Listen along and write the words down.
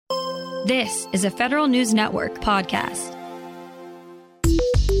This is a Federal News Network podcast.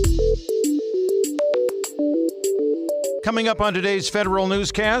 Coming up on today's Federal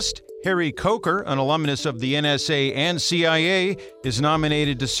Newscast, Harry Coker, an alumnus of the NSA and CIA, is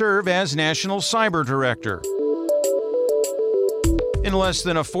nominated to serve as National Cyber Director. In less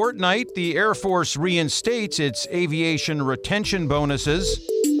than a fortnight, the Air Force reinstates its aviation retention bonuses.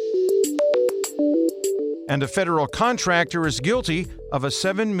 And a federal contractor is guilty of a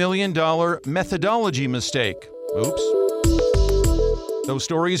 $7 million methodology mistake. Oops. Those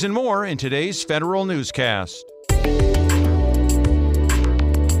stories and more in today's Federal Newscast.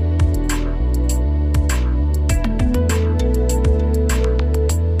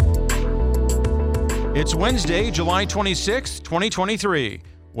 It's Wednesday, July 26th, 2023.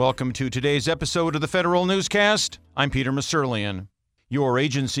 Welcome to today's episode of the Federal Newscast. I'm Peter Muserlian. Your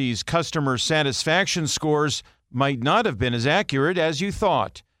agency's customer satisfaction scores might not have been as accurate as you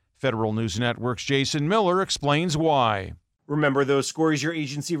thought. Federal News Network's Jason Miller explains why. Remember those scores your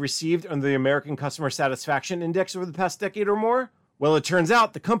agency received under the American Customer Satisfaction Index over the past decade or more? Well, it turns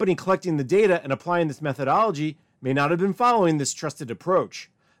out the company collecting the data and applying this methodology may not have been following this trusted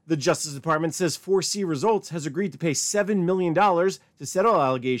approach. The Justice Department says 4C Results has agreed to pay $7 million to settle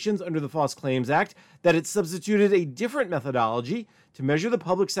allegations under the False Claims Act that it substituted a different methodology to measure the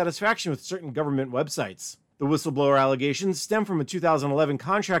public satisfaction with certain government websites. The whistleblower allegations stem from a 2011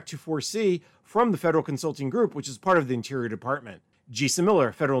 contract to 4C from the Federal Consulting Group, which is part of the Interior Department. Jason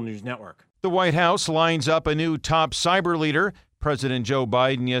Miller, Federal News Network. The White House lines up a new top cyber leader. President Joe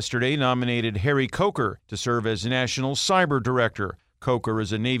Biden yesterday nominated Harry Coker to serve as National Cyber Director. Coker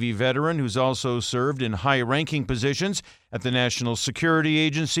is a Navy veteran who's also served in high-ranking positions at the National Security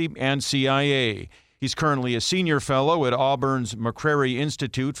Agency and CIA. He's currently a senior fellow at Auburn's McCrary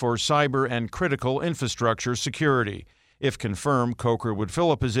Institute for Cyber and Critical Infrastructure Security. If confirmed, Coker would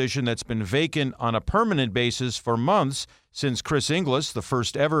fill a position that's been vacant on a permanent basis for months since Chris Inglis, the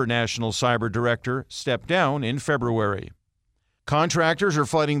first ever National Cyber Director, stepped down in February. Contractors are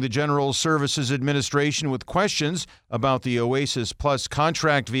flooding the General Services Administration with questions about the Oasis Plus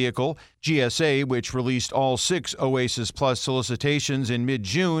contract vehicle. GSA, which released all 6 Oasis Plus solicitations in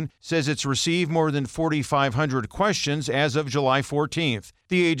mid-June, says it's received more than 4,500 questions as of July 14th.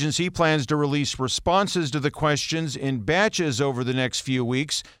 The agency plans to release responses to the questions in batches over the next few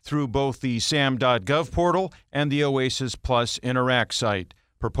weeks through both the SAM.gov portal and the Oasis Plus Interact site.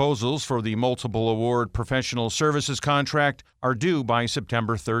 Proposals for the multiple award professional services contract are due by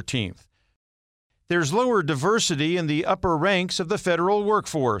September 13th. There's lower diversity in the upper ranks of the federal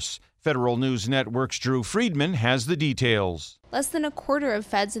workforce. Federal News Network's Drew Friedman has the details. Less than a quarter of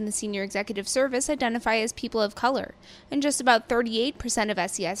feds in the senior executive service identify as people of color, and just about 38% of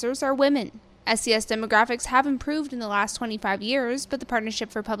SCSers are women. SCS demographics have improved in the last 25 years, but the Partnership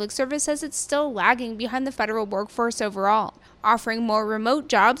for Public Service says it's still lagging behind the federal workforce overall. Offering more remote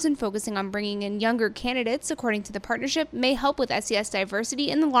jobs and focusing on bringing in younger candidates, according to the partnership, may help with SCS diversity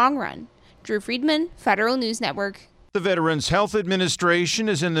in the long run. Drew Friedman, Federal News Network. The Veterans Health Administration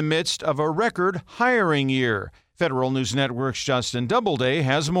is in the midst of a record hiring year. Federal News Network's Justin Doubleday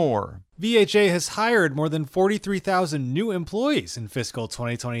has more. VHA has hired more than 43,000 new employees in fiscal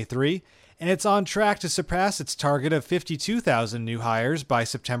 2023, and it's on track to surpass its target of 52,000 new hires by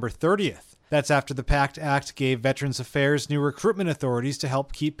September 30th. That's after the PACT Act gave Veterans Affairs new recruitment authorities to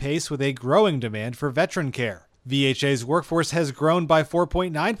help keep pace with a growing demand for veteran care. VHA's workforce has grown by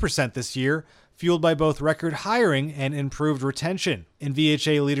 4.9% this year, fueled by both record hiring and improved retention. And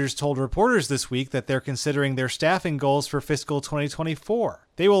VHA leaders told reporters this week that they're considering their staffing goals for fiscal 2024.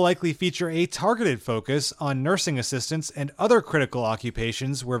 They will likely feature a targeted focus on nursing assistants and other critical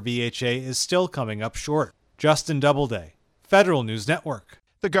occupations where VHA is still coming up short. Justin Doubleday, Federal News Network.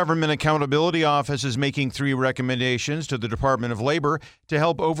 The Government Accountability Office is making 3 recommendations to the Department of Labor to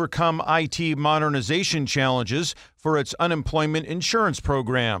help overcome IT modernization challenges for its unemployment insurance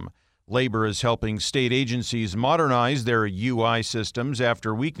program. Labor is helping state agencies modernize their UI systems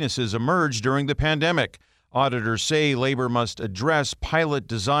after weaknesses emerged during the pandemic. Auditors say Labor must address pilot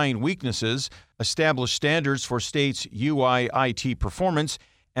design weaknesses, establish standards for states' UI IT performance,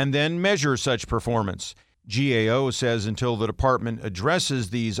 and then measure such performance. GAO says until the department addresses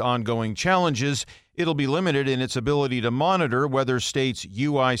these ongoing challenges, it'll be limited in its ability to monitor whether states'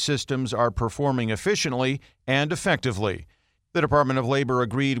 UI systems are performing efficiently and effectively. The Department of Labor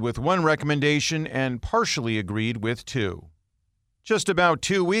agreed with 1 recommendation and partially agreed with 2. Just about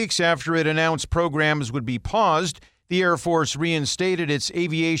 2 weeks after it announced programs would be paused, the Air Force reinstated its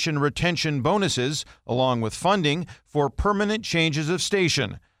aviation retention bonuses, along with funding for permanent changes of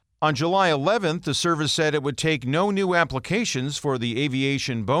station. On July 11th, the service said it would take no new applications for the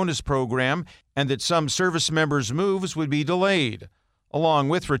aviation bonus program and that some service members' moves would be delayed. Along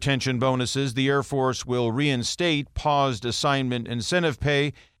with retention bonuses, the Air Force will reinstate paused assignment incentive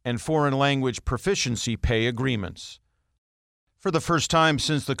pay and foreign language proficiency pay agreements. For the first time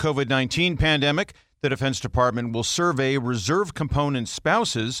since the COVID-19 pandemic, the Defense Department will survey reserve component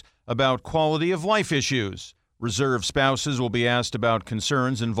spouses about quality of life issues. Reserve spouses will be asked about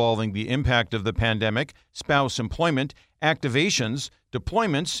concerns involving the impact of the pandemic, spouse employment, activations,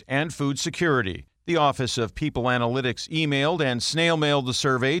 deployments, and food security. The Office of People Analytics emailed and snail-mailed the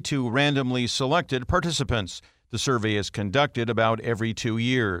survey to randomly selected participants. The survey is conducted about every 2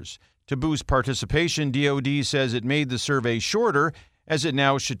 years. To boost participation, DoD says it made the survey shorter, as it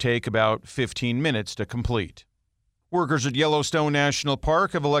now should take about 15 minutes to complete. Workers at Yellowstone National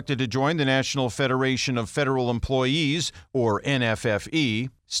Park have elected to join the National Federation of Federal Employees, or NFFE.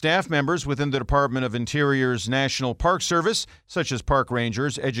 Staff members within the Department of Interior's National Park Service, such as park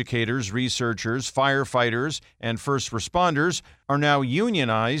rangers, educators, researchers, firefighters, and first responders, are now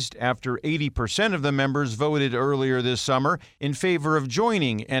unionized after 80% of the members voted earlier this summer in favor of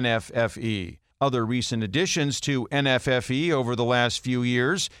joining NFFE. Other recent additions to NFFE over the last few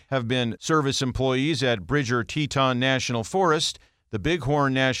years have been service employees at Bridger-Teton National Forest, the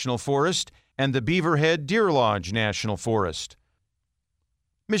Bighorn National Forest, and the Beaverhead Deer Lodge National Forest.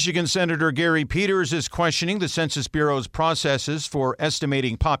 Michigan Senator Gary Peters is questioning the Census Bureau's processes for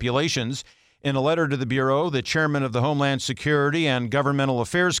estimating populations. In a letter to the Bureau, the chairman of the Homeland Security and Governmental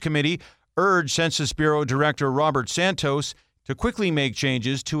Affairs Committee urged Census Bureau Director Robert Santos to quickly make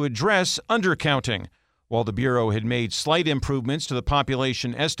changes to address undercounting. While the Bureau had made slight improvements to the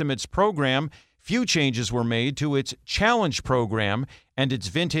population estimates program, few changes were made to its challenge program and its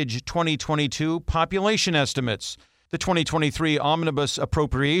vintage 2022 population estimates. The 2023 Omnibus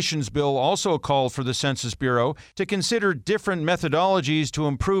Appropriations Bill also called for the Census Bureau to consider different methodologies to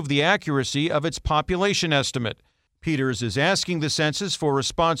improve the accuracy of its population estimate. Peters is asking the census for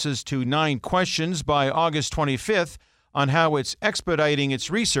responses to 9 questions by August 25th on how it's expediting its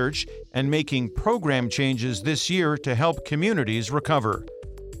research and making program changes this year to help communities recover.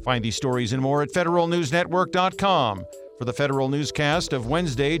 Find these stories and more at federalnewsnetwork.com. For the Federal Newscast of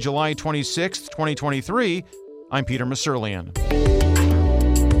Wednesday, July 26, 2023, I'm Peter Masurlian.